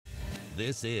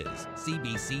This is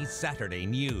CBC Saturday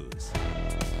News.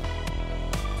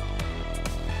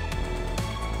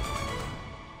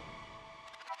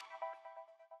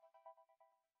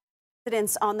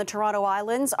 Residents on the Toronto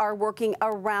Islands are working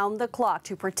around the clock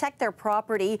to protect their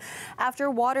property after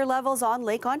water levels on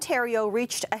Lake Ontario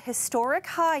reached a historic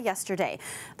high yesterday.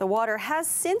 The water has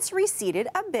since receded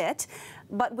a bit,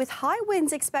 but with high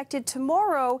winds expected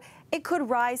tomorrow, it could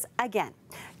rise again.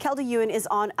 Kelda Ewan is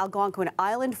on Algonquin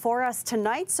Island for us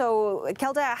tonight. So,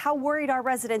 Kelda, how worried are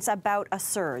residents about a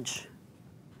surge?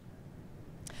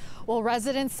 Well,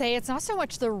 residents say it's not so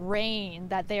much the rain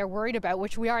that they are worried about,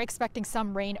 which we are expecting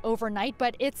some rain overnight,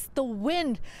 but it's the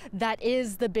wind that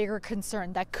is the bigger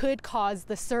concern that could cause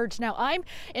the surge. Now, I'm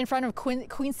in front of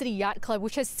Queen City Yacht Club,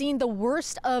 which has seen the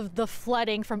worst of the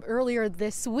flooding from earlier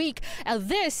this week. Now,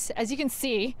 this, as you can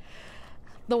see,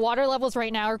 the water levels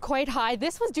right now are quite high.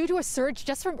 This was due to a surge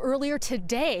just from earlier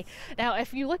today. Now,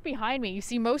 if you look behind me, you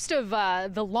see most of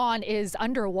the lawn is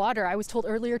underwater. I was told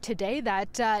earlier today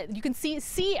that you can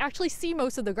actually see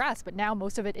most of the grass, but now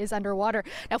most of it is underwater.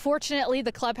 Now, fortunately,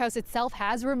 the clubhouse itself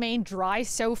has remained dry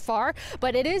so far,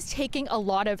 but it is taking a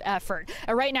lot of effort.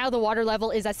 Right now, the water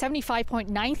level is at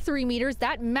 75.93 meters.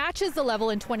 That matches the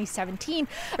level in 2017.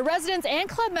 Residents and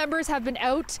club members have been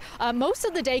out most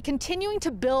of the day continuing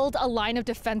to build a line of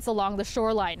defense along the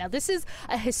shoreline. Now, this is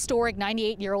a historic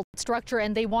 98-year-old structure,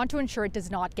 and they want to ensure it does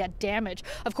not get damaged.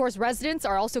 Of course, residents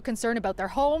are also concerned about their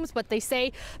homes, but they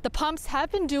say the pumps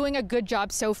have been doing a good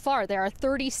job so far. There are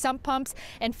 30 sump pumps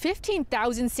and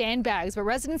 15,000 sandbags, but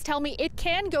residents tell me it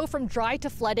can go from dry to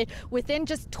flooded within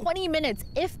just 20 minutes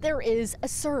if there is a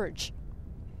surge.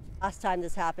 Last time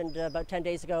this happened about 10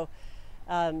 days ago,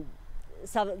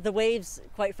 the waves,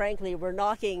 quite frankly, were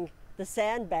knocking the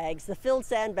sandbags, the filled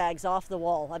sandbags, off the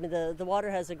wall. I mean, the water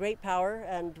has a great power,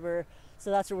 and so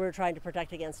that's what we're trying to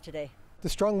protect against today. The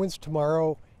strong winds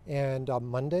tomorrow and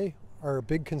Monday are a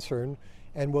big concern,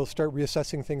 and we'll start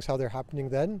reassessing things how they're happening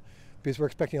then, because we're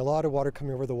expecting a lot of water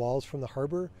coming over the walls from the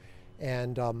harbor,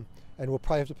 and we'll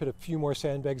probably have to put a few more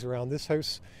sandbags around this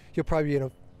house. You'll probably be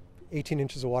 18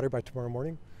 inches of water by tomorrow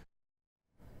morning.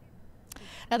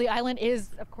 Now, the island is,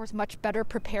 of course, much better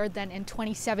prepared than in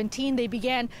 2017. They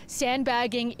began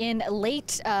sandbagging in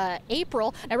late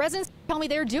April. Now, residents tell me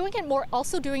they're doing it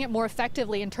more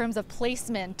effectively in terms of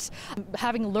placement.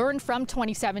 Having learned from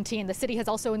 2017, the city has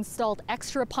also installed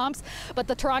extra pumps, but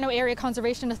the Toronto Area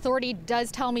Conservation Authority does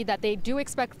tell me that they do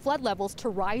expect flood levels to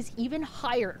rise even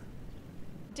higher.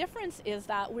 Difference is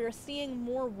that we're seeing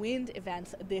more wind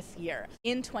events this year.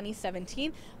 In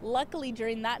 2017, luckily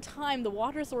during that time, the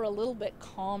waters were a little bit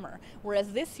calmer.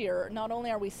 Whereas this year, not only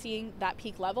are we seeing that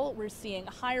peak level, we're seeing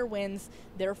higher winds,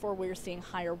 therefore we're seeing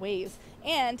higher waves.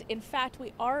 And in fact,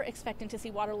 we are expecting to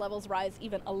see water levels rise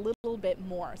even a little bit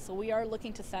more. So we are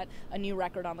looking to set a new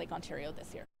record on Lake Ontario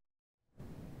this year.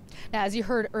 Now, as you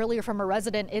heard earlier from a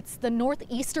resident, it's the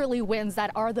northeasterly winds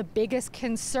that are the biggest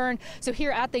concern. So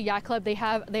here at the Yacht Club, they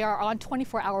are on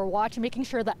 24-hour watch, making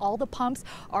sure that all the pumps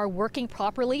are working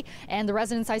properly. And the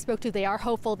residents I spoke to, they are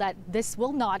hopeful that this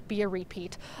will not be a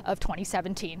repeat of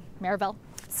 2017. Maribel.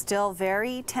 Still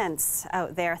very tense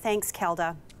out there. Thanks,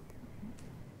 Kelda.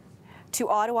 To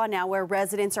Ottawa now, where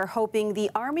residents are hoping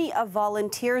the army of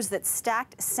volunteers that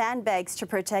stacked sandbags to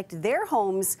protect their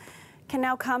homes can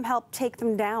now come help take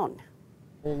them down.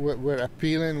 We're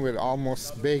appealing, we're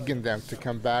almost begging them to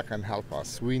come back and help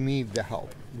us. We need the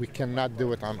help. We cannot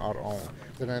do it on our own.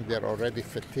 They're already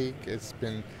fatigued. It's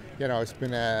been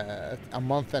a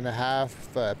month and a half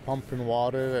pumping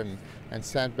water and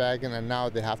sandbagging, and now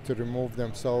they have to remove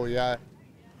them. So yeah.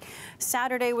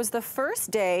 Saturday was the first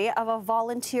day of a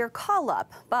volunteer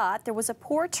call-up, but there was a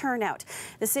poor turnout.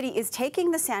 The city is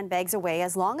taking the sandbags away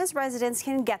as long as residents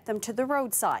can get them to the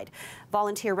roadside.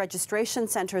 Volunteer registration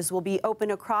centers will be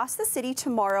open across the city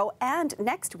tomorrow and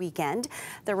next weekend.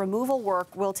 The removal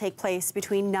work will take place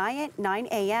between 9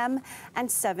 a.m. and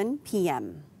 7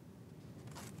 p.m.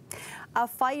 A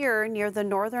fire near the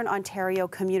Northern Ontario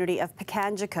community of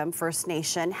Pikangikum First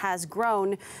Nation has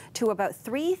grown to about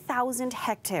 3,000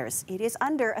 hectares. It is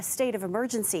under a state of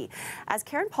emergency. As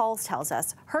Karen Pauls tells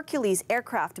us, Hercules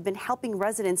aircraft have been helping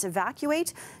residents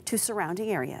evacuate to surrounding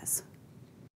areas.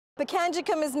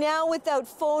 Pikangikum is now without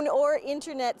phone or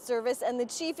internet service, and the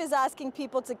chief is asking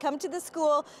people to come to the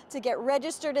school to get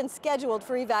registered and scheduled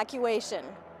for evacuation.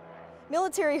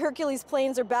 Military Hercules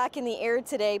planes are back in the air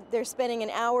today. They're spending an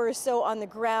hour or so on the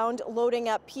ground, loading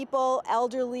up people,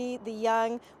 elderly, the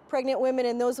young, pregnant women,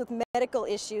 and those with medical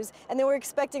issues. And then we're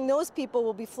expecting those people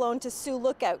will be flown to Sioux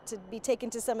Lookout to be taken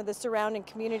to some of the surrounding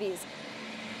communities.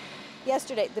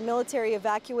 Yesterday, the military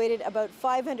evacuated about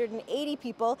 580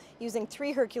 people using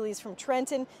 3 Hercules from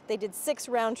Trenton. They did 6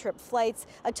 round-trip flights.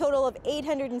 A total of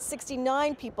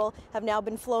 869 people have now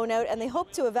been flown out, and they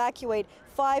hope to evacuate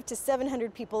 500 to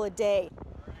 700 people a day.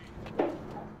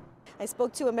 I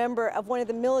spoke to a member of one of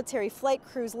the military flight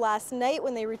crews last night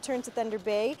when they returned to Thunder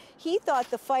Bay. He thought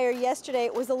the fire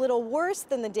yesterday was a little worse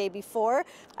than the day before.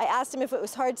 I asked him if it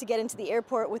was hard to get into the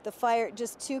airport with the fire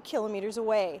just 2 kilometers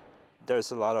away.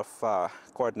 There's a lot of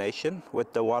coordination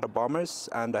with the water bombers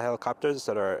and the helicopters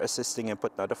that are assisting in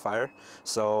putting out the fire.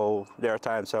 So there are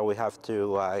times where we have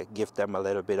to give them a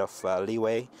little bit of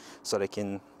leeway so they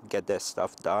can get their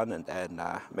stuff done and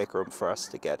make room for us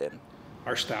to get in.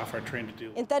 Our staff are trained to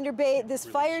do. In Thunder Bay, this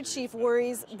fire chief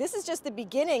worries this is just the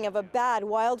beginning of a bad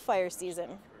wildfire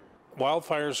season.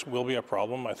 Wildfires will be a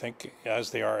problem, I think,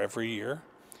 as they are every year.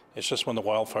 It's just when the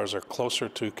wildfires are closer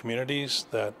to communities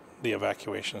that the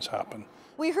evacuations happen.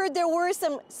 We heard there were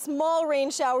some small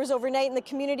rain showers overnight in the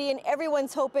community, and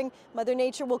everyone's hoping Mother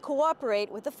Nature will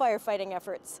cooperate with the firefighting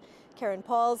efforts. Karen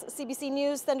Pauls, CBC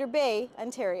News, Thunder Bay,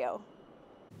 Ontario.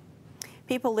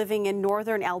 People living in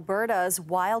northern Alberta's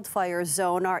wildfire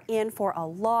zone are in for a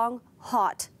long,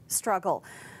 hot struggle.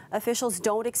 Officials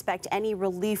don't expect any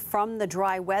relief from the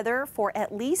dry weather for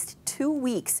at least 2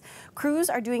 weeks. Crews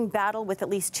are doing battle with at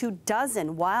least 24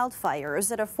 wildfires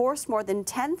that have forced more than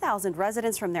 10,000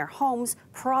 residents from their homes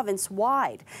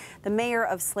province-wide. The mayor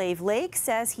of Slave Lake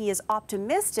says he is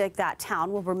optimistic that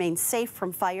town will remain safe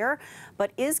from fire,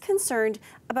 but is concerned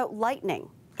about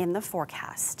lightning in the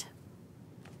forecast.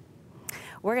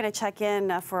 We're going to check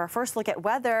in for our first look at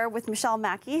weather with Michelle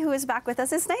Mackey, who is back with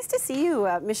us. It's nice to see you,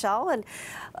 Michelle. And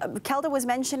Kelda was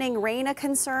mentioning rain a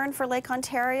concern for Lake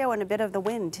Ontario and a bit of the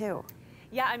wind, too.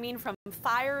 Yeah, I mean, from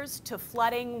fires to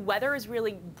flooding, weather is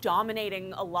really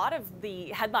dominating a lot of the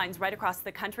headlines right across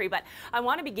the country. But I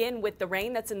want to begin with the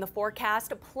rain that's in the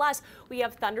forecast. Plus, we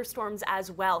have thunderstorms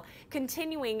as well.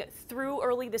 Continuing through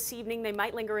early this evening, they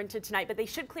might linger into tonight, but they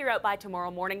should clear out by tomorrow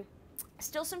morning.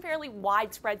 Still some fairly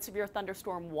widespread severe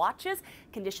thunderstorm watches.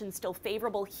 Conditions still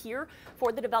favorable here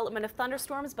for the development of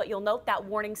thunderstorms, but you'll note that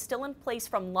warning still in place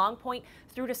from Long Point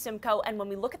through to Simcoe. And when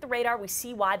we look at the radar, we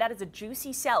see why that is a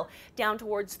juicy cell down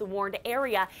towards the warned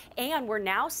area. And we're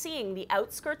now seeing the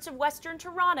outskirts of western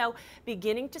Toronto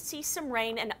beginning to see some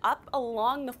rain, and up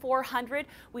along the 400,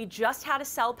 we just had a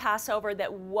cell pass over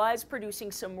that was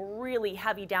producing some really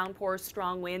heavy downpours,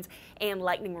 strong winds, and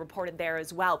lightning reported there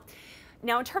as well.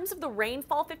 Now, in terms of the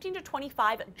rainfall, 15 to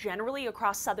 25 generally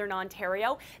across southern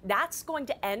Ontario. That's going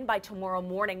to end by tomorrow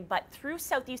morning, but through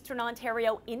southeastern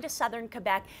Ontario into southern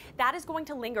Quebec, that is going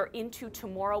to linger into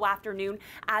tomorrow afternoon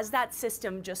as that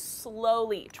system just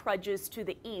slowly trudges to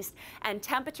the east. And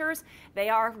temperatures, they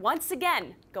are once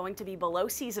again going to be below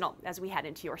seasonal as we head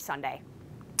into your Sunday.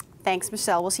 Thanks,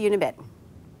 Michelle. We'll see you in a bit.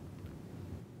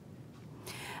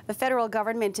 The federal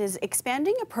government is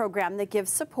expanding a program that gives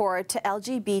support to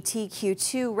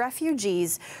LGBTQ2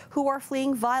 refugees who are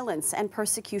fleeing violence and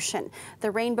persecution.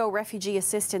 The Rainbow Refugee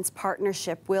Assistance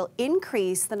Partnership will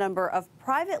increase the number of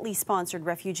privately sponsored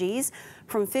refugees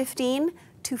from 15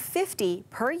 to 50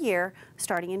 per year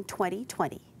starting in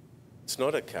 2020. It's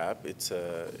not a cap, it's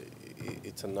a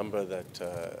number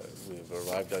that we've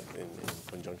arrived at in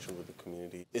conjunction with the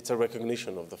community. It's a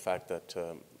recognition of the fact that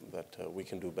we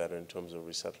can do better in terms of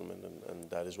resettlement, and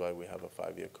that is why we have a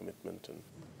 5-year commitment.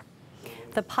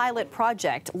 The pilot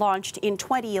project launched in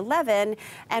 2011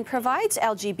 and provides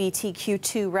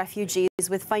LGBTQ2 refugees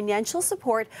with financial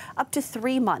support up to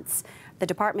 3 months. The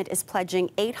department is pledging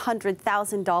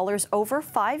 $800,000 over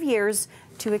 5 years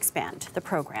to expand the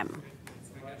program.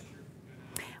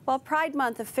 Well, Pride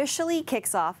Month officially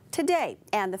kicks off today,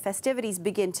 and the festivities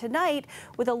begin tonight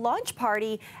with a launch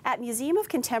party at Museum of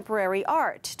Contemporary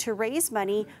Art to raise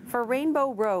money for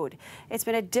Rainbow Road. It's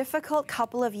been a difficult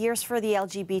couple of years for the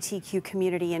LGBTQ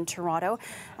community in Toronto.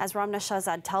 As Ramna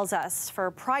Shahzad tells us,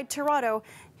 for Pride Toronto,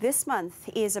 this month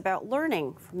is about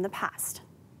learning from the past.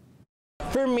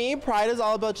 For me, Pride is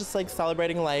all about just like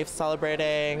celebrating life,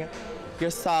 celebrating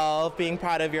yourself, being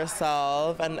proud of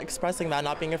yourself, and expressing that,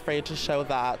 not being afraid to show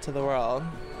that to the world.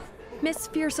 Miss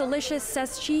Fiercealicious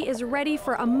says she is ready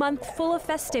for a month full of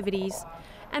festivities.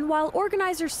 And while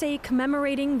organizers say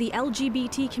commemorating the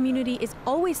LGBT community is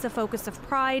always the focus of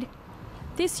Pride,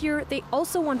 this year they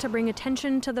also want to bring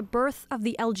attention to the birth of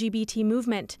the LGBT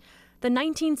movement, the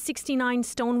 1969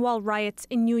 Stonewall riots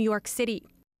in New York City.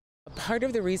 Part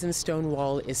of the reason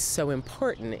Stonewall is so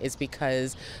important is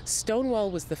because Stonewall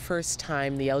was the first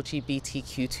time the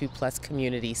LGBTQ2+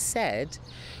 community said,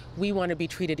 we want to be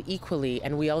treated equally,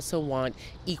 and we also want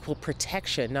equal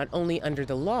protection, not only under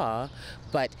the law,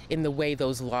 but in the way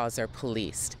those laws are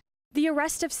policed. The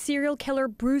arrest of serial killer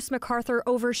Bruce McArthur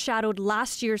overshadowed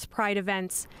last year's Pride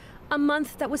events. A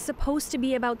month that was supposed to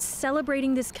be about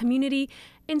celebrating this community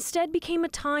instead became a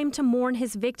time to mourn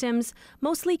his victims,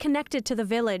 mostly connected to the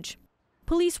village.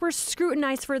 Police were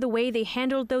scrutinized for the way they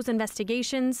handled those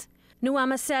investigations.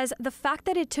 Nuama says the fact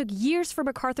that it took years for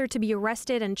McArthur to be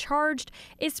arrested and charged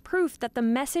is proof that the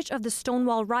message of the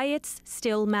Stonewall riots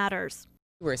still matters.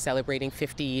 We're celebrating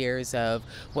 50 years of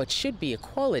what should be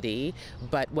equality,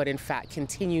 but what in fact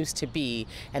continues to be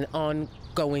an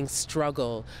ongoing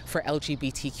struggle for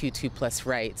LGBTQ2+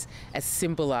 rights, as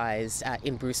symbolized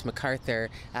in Bruce McArthur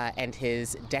and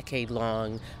his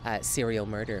decade-long serial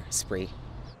murder spree.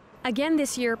 Again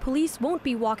this year, police won't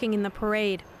be walking in the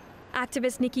parade.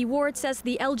 Activist Nikki Ward says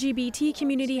the LGBT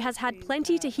community has had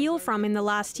plenty to heal from in the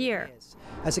last year.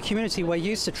 As a community, we're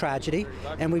used to tragedy,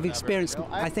 and we've experienced,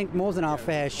 I think, more than our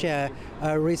fair share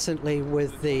recently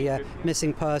with the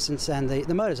missing persons and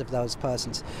the murders of those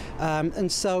persons.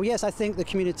 And so, yes, I think the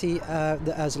community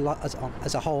as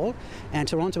a whole, and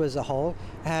Toronto as a whole,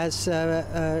 has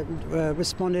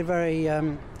responded very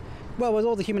well with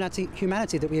all the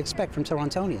humanity that we expect from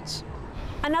Torontonians.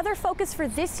 Another focus for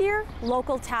this year,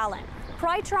 local talent.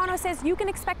 Pride Toronto says you can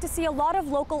expect to see a lot of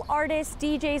local artists,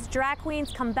 DJs, drag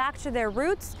queens come back to their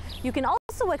roots. You can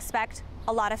also expect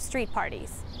a lot of street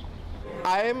parties.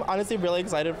 I'm honestly really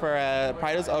excited for it.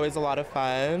 Pride is always a lot of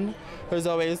fun. There's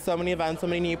always so many events, so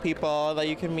many new people that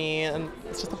you can meet, and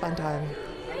it's just a fun time.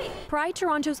 Pride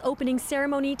Toronto's opening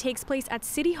ceremony takes place at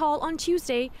City Hall on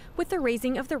Tuesday with the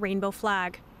raising of the rainbow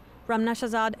flag. Ramna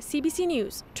Shahzad, CBC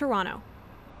News, Toronto.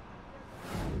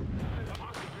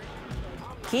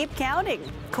 Keep counting.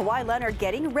 Kawhi Leonard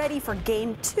getting ready for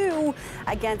Game 2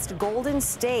 against Golden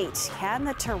State. Can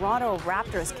the Toronto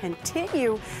Raptors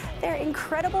continue their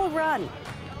incredible run?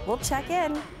 We'll check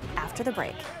in after the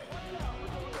break.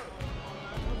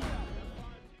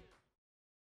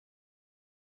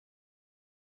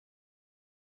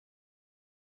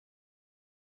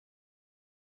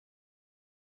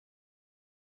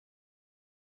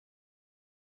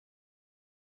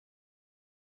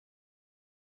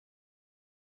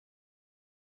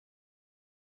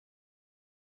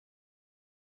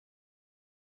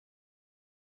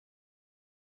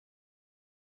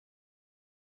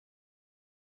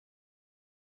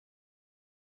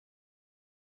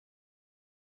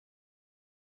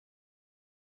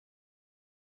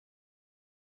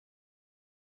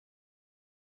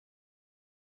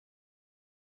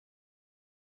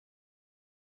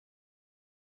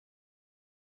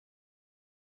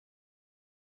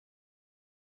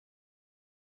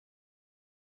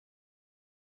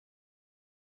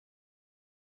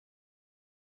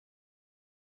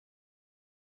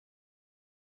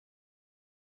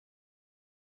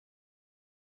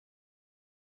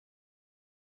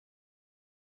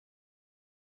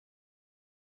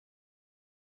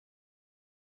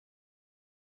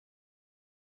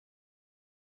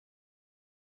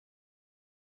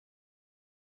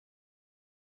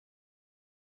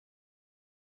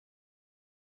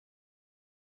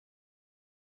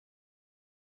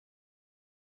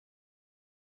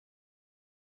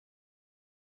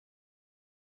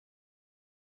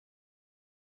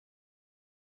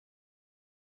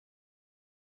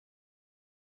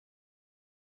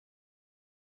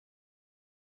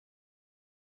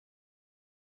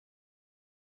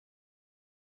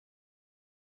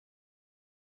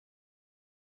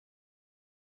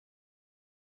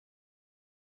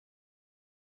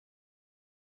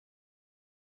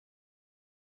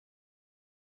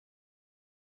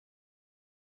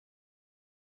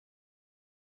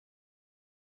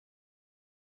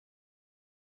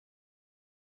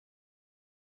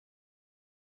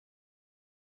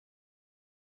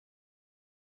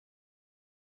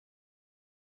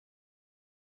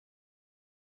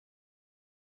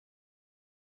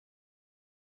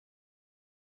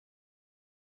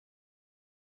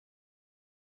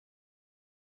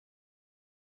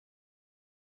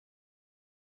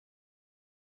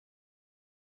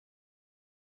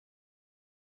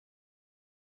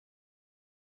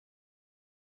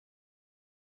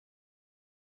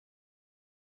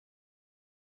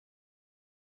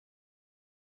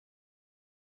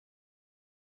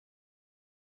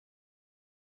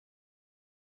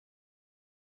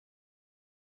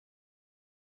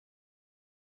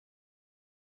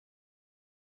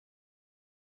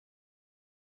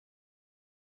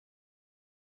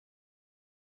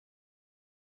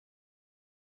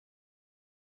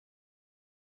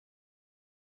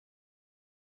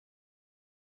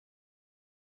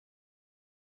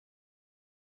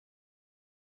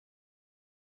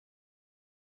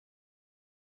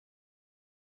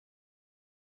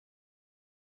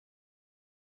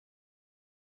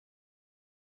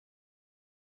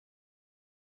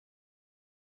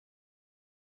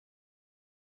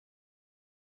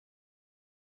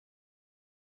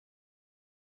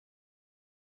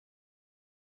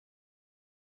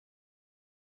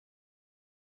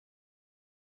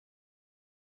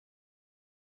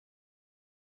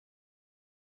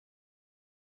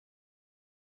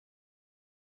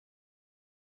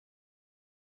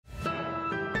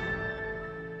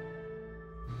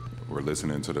 We're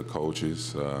listening to the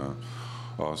coaches.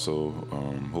 Also,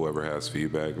 whoever has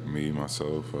feedback, me,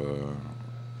 myself,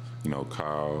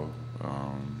 Kyle,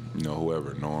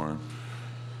 whoever, Norm,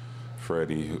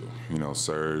 Freddie,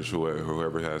 Serge,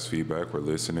 whoever has feedback, we're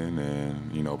listening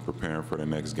and, preparing for the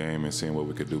next game and seeing what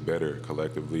we could do better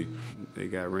collectively. They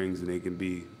got rings and they can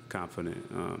be confident.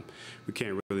 We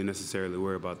can't really necessarily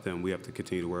worry about them. We have to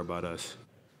continue to worry about us.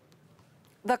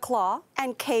 The Claw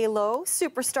and Kalo,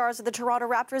 superstars of the Toronto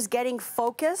Raptors, getting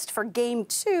focused for Game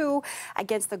 2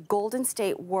 against the Golden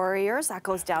State Warriors. That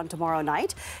goes down tomorrow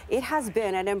night. It has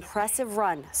been an impressive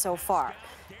run so far.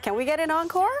 Can we get an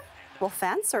encore? Well,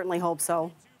 fans certainly hope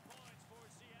so.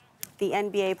 The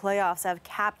NBA playoffs have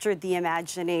captured the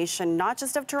imagination, not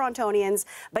just of Torontonians,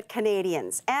 but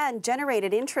Canadians, and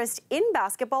generated interest in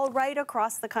basketball right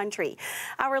across the country.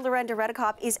 Our Lorenda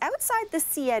Redekop is outside the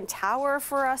CN Tower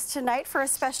for us tonight for a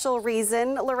special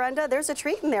reason. Lorenda, there's a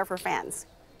treat in there for fans.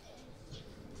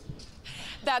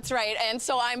 That's right, and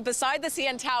so I'm beside the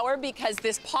CN Tower because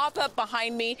this pop-up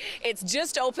behind me, it's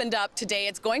just opened up today.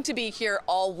 It's going to be here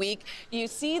all week. You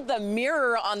see the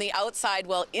mirror on the outside.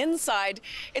 Well, inside,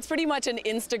 it's pretty much an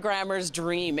Instagrammer's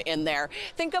dream in there.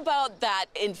 Think about that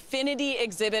infinity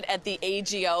exhibit at the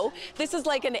AGO. This is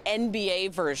like an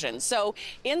NBA version. So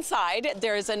inside,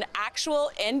 there's an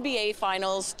actual NBA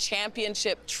Finals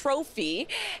championship trophy,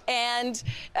 and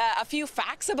a few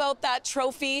facts about that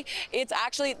trophy. It's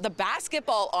actually the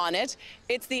basketball on it.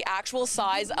 It's the actual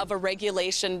size of a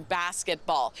regulation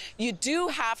basketball. You do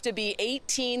have to be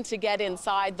 18 to get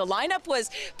inside. The lineup was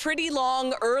pretty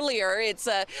long earlier. It's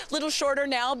a little shorter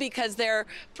now because they're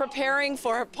preparing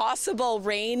for possible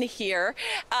rain here.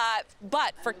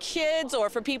 But for kids or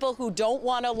for people who don't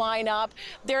want to line up,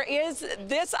 there is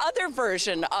this other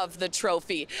version of the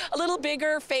trophy, a little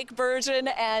bigger fake version,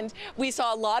 and we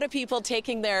saw a lot of people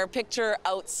taking their picture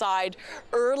outside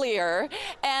earlier.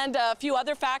 And a few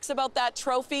other facts about that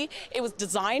trophy. It was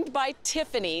designed by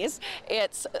Tiffany's.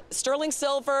 It's sterling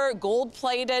silver, gold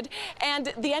plated,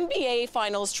 and the NBA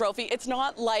Finals trophy, it's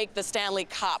not like the Stanley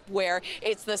Cup where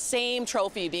it's the same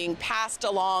trophy being passed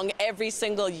along every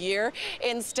single year.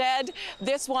 Instead,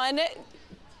 this one,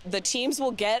 the teams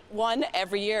will get one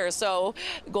every year. So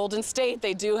Golden State,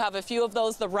 they do have a few of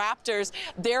those. The Raptors,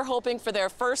 they're hoping for their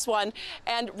first one.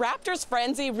 And Raptors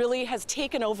frenzy really has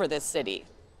taken over this city.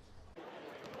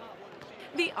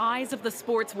 The eyes of the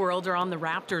sports world are on the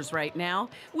Raptors right now,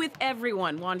 with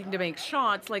everyone wanting to make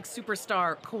shots like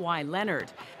superstar Kawhi Leonard,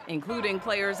 including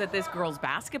players at this girls'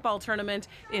 basketball tournament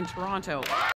in Toronto.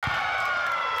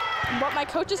 What my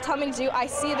coaches tell me to do, I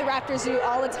see the Raptors do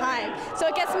all the time. So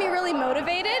it gets me really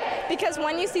motivated because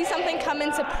when you see something come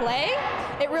into play,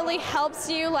 it really helps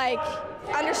you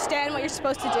understand what you're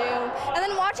supposed to do. And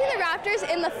then watching the Raptors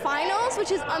in the finals,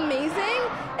 which is amazing,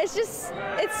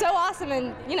 it's so awesome,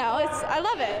 and I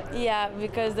love it. Yeah,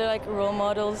 because they're like role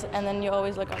models, and then you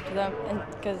always look up to them, and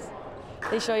because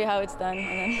they show you how it's done.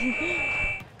 And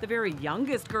then the very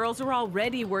youngest girls are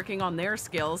already working on their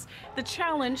skills. The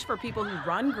challenge for people who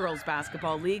run girls'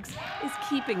 basketball leagues is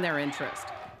keeping their interest.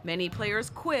 Many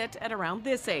players quit at around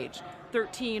this age,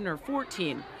 13 or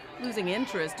 14, losing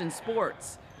interest in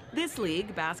sports. This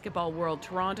league, Basketball World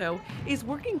Toronto, is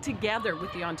working together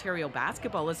with the Ontario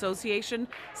Basketball Association,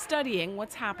 studying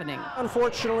what's happening.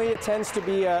 Unfortunately, it tends to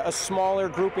be a smaller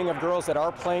grouping of girls that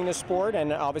are playing the sport,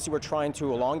 and obviously we're trying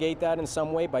to elongate that in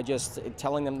some way by just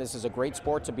telling them this is a great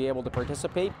sport to be able to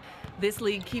participate. This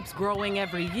league keeps growing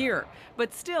every year,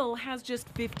 but still has just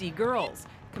 50 girls,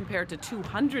 compared to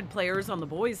 200 players on the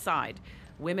boys' side.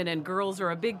 Women and girls are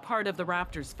a big part of the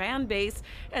Raptors fan base,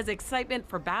 as excitement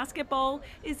for basketball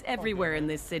is everywhere in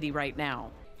this city right now.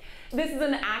 This is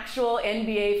an actual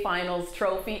NBA Finals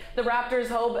trophy. The Raptors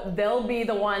hope they'll be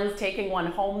the ones taking one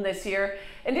home this year.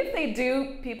 And if they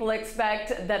do, people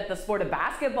expect that the sport of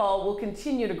basketball will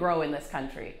continue to grow in this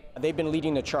country. They've been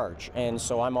leading the charge, and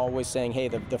so I'm always saying, hey,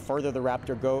 the further the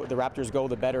Raptors go,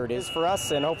 the better it is for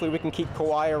us, and hopefully we can keep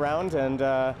Kawhi around and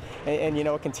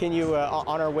continue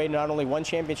on our way to not only one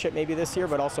championship maybe this year,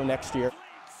 but also next year.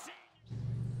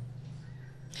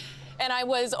 And I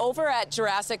was over at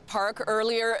Jurassic Park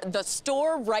earlier. The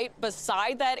store right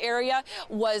beside that area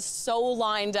was so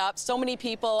lined up, so many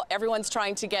people, everyone's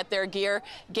trying to get their gear.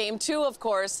 Game 2, of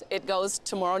course, it goes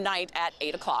tomorrow night at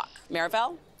 8 o'clock.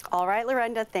 Marivelle? All right,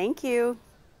 Lorenda, thank you.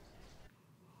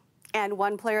 And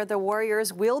one player the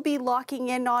Warriors will be locking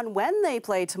in on when they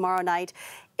play tomorrow night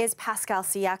is Pascal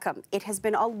Siakam. It has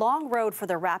been a long road for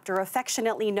the Raptor,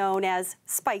 affectionately known as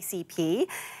Spicy P.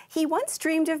 He once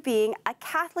dreamed of being a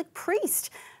Catholic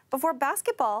priest before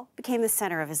basketball became the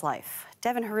center of his life.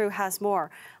 Devin Haru has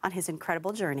more on his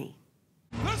incredible journey.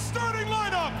 The starting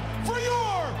lineup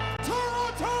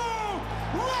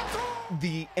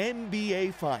The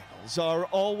NBA Finals are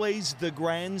always the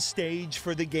grand stage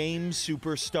for the game's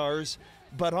superstars,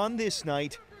 but on this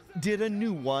night, did a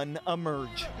new one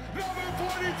emerge. Number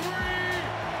 43,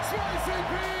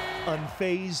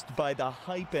 Unfazed by the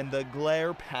hype and the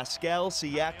glare, Pascal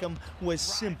Siakam was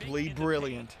simply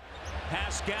brilliant.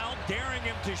 Pascal daring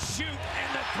him to shoot,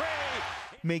 and the three.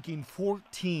 Making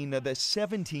 14 of the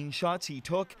 17 shots he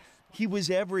took, he was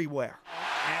everywhere.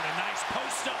 And a nice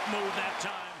post-up move that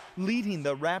time. Leading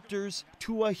the Raptors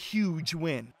to a huge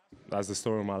win. That's the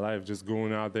story of my life, just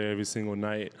going out there every single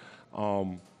night,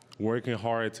 working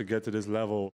hard to get to this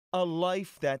level. A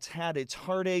life that's had its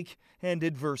heartache and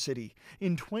adversity.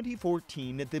 In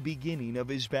 2014, at the beginning of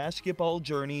his basketball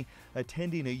journey,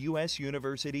 attending a U.S.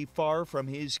 university far from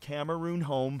his Cameroon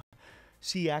home,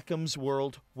 Siakam's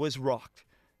world was rocked.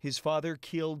 His father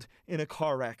killed in a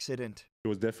car accident. It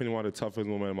was definitely one of the toughest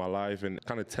moments in my life and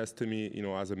kind of tested me,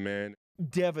 as a man.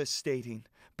 Devastating,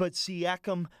 but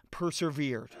Siakam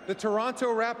persevered. The Toronto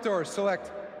Raptors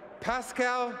select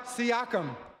Pascal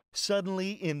Siakam.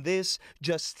 Suddenly, in this,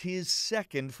 just his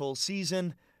second full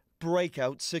season,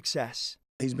 breakout success.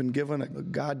 He's been given a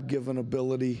God-given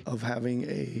ability of having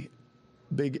a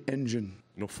big engine.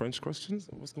 No French questions?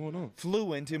 What's going on?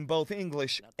 Fluent in both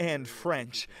English and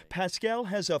French, Pascal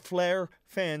has a flair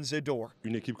fans adore.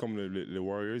 Une équipe comme les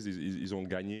Warriors, ils ont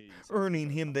gagné.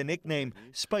 Earning him the nickname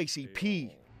Spicy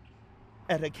P.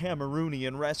 At a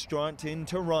Cameroonian restaurant in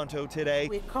Toronto today,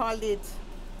 we call it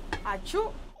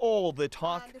Achu. All the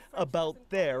talk about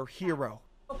their hero.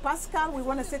 Pascal, we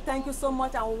want to say thank you so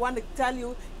much, and we want to tell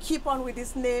you, keep on with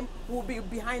this name. We'll be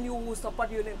behind you. We'll support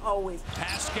you always.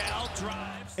 Pascal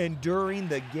drives. And during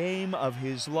the game of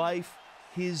his life,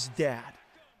 his dad,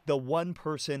 the one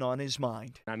person on his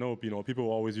mind. I know, people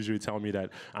always usually tell me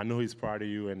that I know he's proud of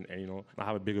you, and I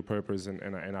have a bigger purpose,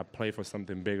 and I play for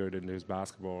something bigger than this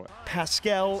basketball.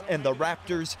 Pascal and the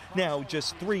Raptors now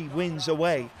just 3 wins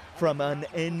away from an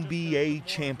NBA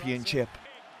championship.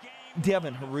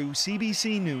 Devin Haru,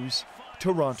 CBC News,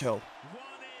 Toronto.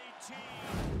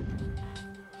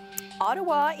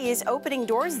 Ottawa is opening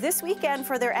doors this weekend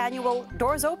for their annual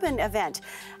Doors Open event.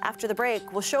 After the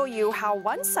break, we'll show you how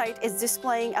one site is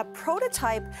displaying a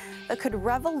prototype that could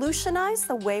revolutionize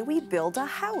the way we build a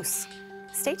house.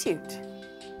 Stay tuned.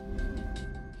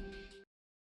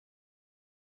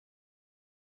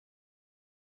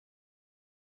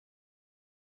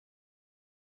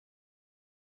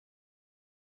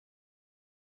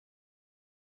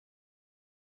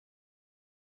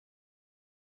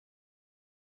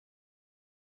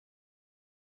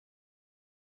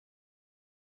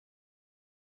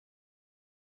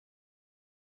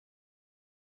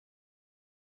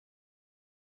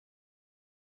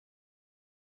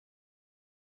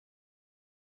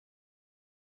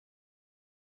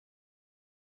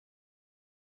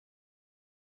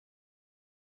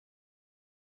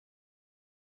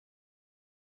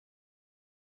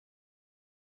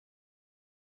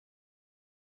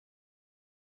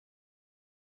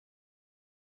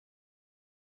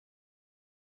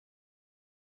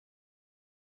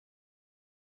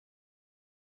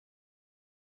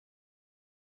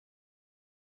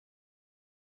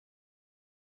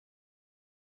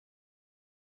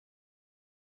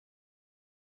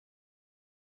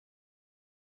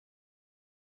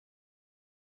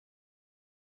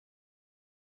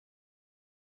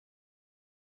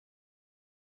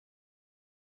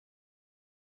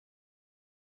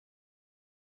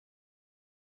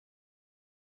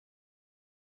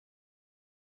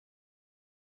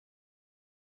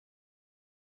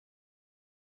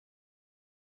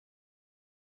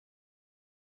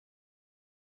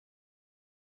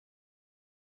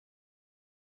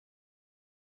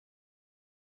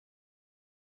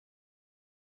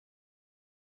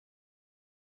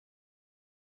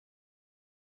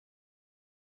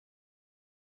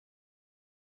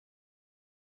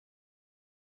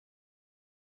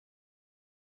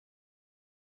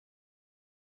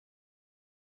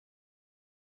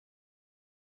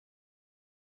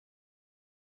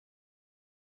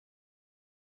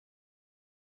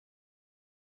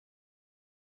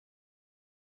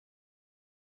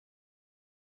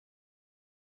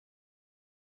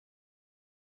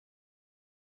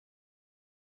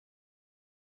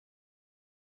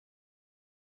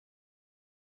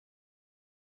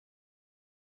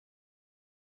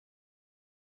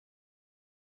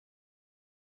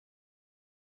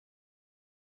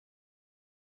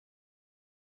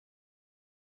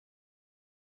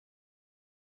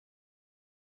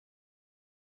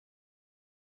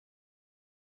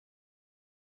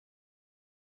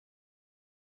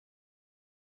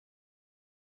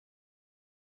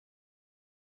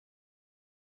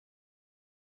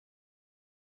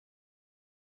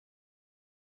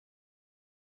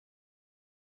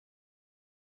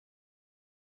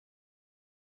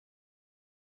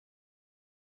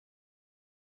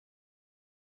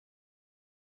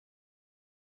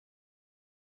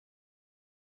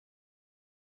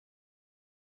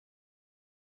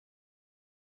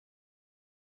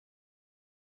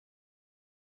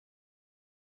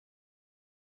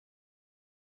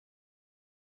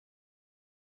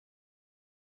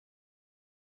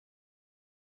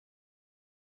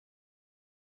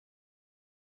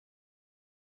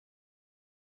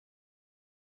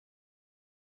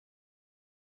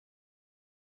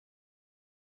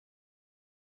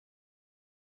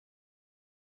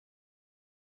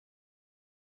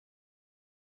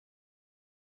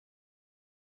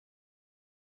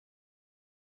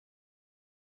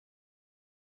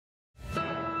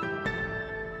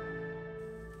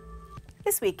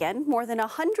 This weekend, more than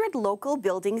 100 local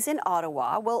buildings in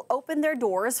Ottawa will open their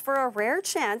doors for a rare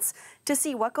chance to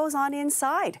see what goes on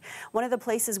inside. One of the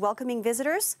places welcoming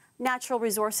visitors, Natural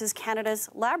Resources Canada's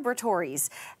laboratories.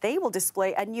 They will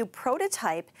display a new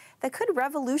prototype that could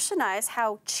revolutionize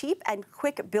how cheap and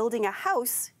quick building a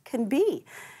house can be.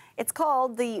 It's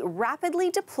called the Rapidly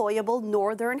Deployable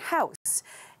Northern House.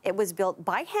 It was built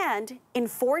by hand in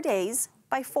 4 days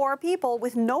by 4 people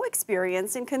with no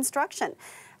experience in construction.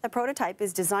 The prototype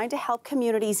is designed to help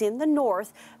communities in the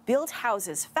north build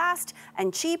houses fast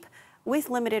and cheap with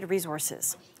limited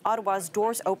resources. Ottawa's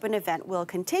Doors Open event will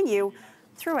continue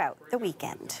throughout the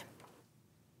weekend.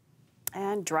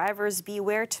 And drivers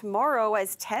beware tomorrow,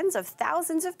 as tens of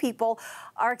thousands of people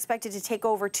are expected to take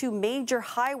over 2 major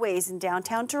highways in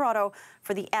downtown Toronto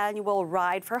for the annual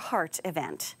Ride for Heart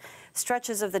event.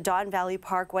 Stretches of the Don Valley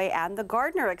Parkway and the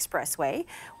Gardiner Expressway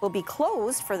will be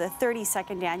closed for the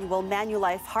 32nd annual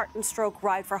Manulife Heart and Stroke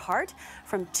Ride for Heart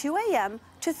from 2 a.m.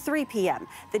 to 3 p.m.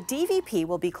 The DVP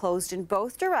will be closed in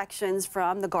both directions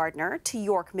from the Gardiner to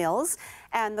York Mills,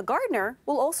 and the Gardiner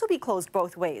will also be closed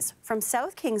both ways from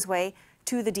South Kingsway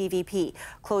to the DVP.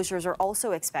 Closures are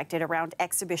also expected around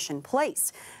Exhibition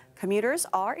Place. Commuters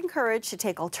are encouraged to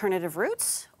take alternative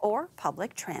routes or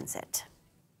public transit.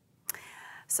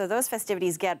 So those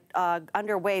festivities get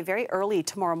underway very early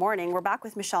tomorrow morning. We're back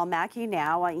with Michelle Mackey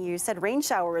now. You said rain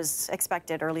showers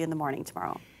expected early in the morning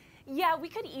tomorrow. Yeah, we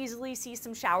could easily see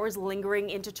some showers lingering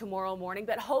into tomorrow morning,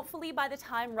 but hopefully by the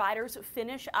time riders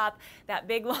finish up that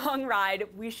big long ride,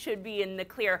 we should be in the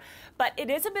clear. But it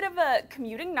is a bit of a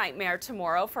commuting nightmare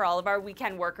tomorrow for all of our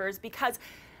weekend workers because,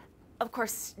 of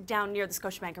course, down near the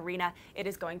Scotiabank Arena, it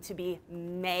is going to be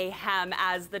mayhem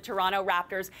as the Toronto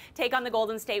Raptors take on the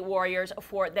Golden State Warriors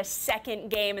for the second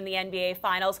game in the NBA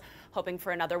Finals, hoping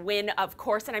for another win, of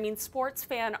course. And I mean, sports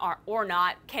fan or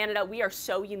not, Canada, we are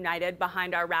so united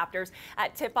behind our Raptors.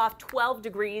 At tip-off, 12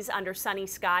 degrees under sunny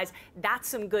skies. That's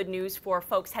some good news for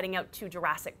folks heading out to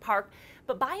Jurassic Park.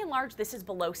 But by and large, this is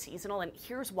below seasonal, and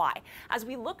here's why. As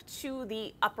we look to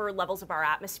the upper levels of our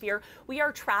atmosphere, we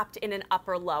are trapped in an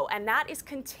upper low, and that is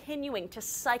continuing to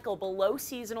cycle below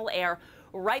seasonal air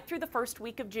right through the first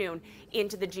week of June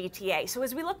into the GTA. So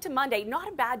as we look to Monday, not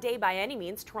a bad day by any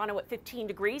means, Toronto at 15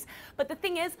 degrees, but the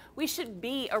thing is, we should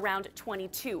be around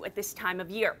 22 at this time of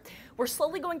year. We're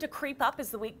slowly going to creep up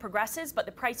as the week progresses, but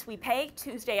the price we pay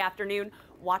Tuesday afternoon,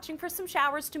 watching for some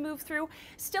showers to move through.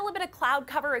 Still a bit of cloud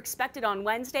cover expected on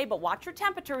Wednesday, but watch your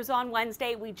temperatures on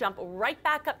Wednesday. We jump right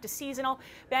back up to seasonal,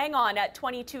 bang on at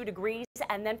 22 degrees.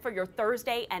 And then for your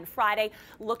Thursday and Friday,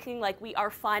 looking like we are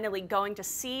finally going to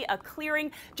see a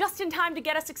clearing just in time to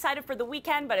get us excited for the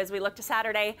weekend. But as we look to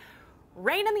Saturday,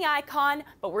 rain in the icon,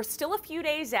 but we're still a few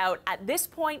days out. At this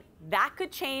point, that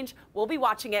could change. We'll be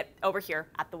watching it over here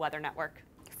at the Weather Network.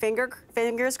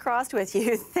 Fingers crossed with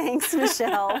you. Thanks,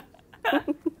 Michelle.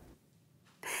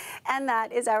 And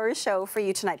that is our show for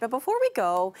you tonight. But before we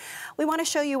go, we want to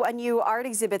show you a new art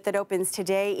exhibit that opens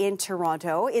today in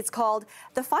Toronto. It's called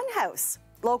The Fun House.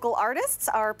 Local artists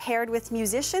are paired with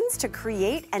musicians to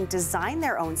create and design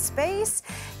their own space.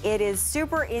 It is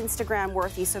super Instagram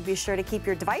worthy, so be sure to keep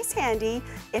your device handy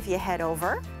if you head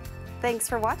over. Thanks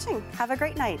for watching. Have a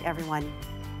great night, everyone.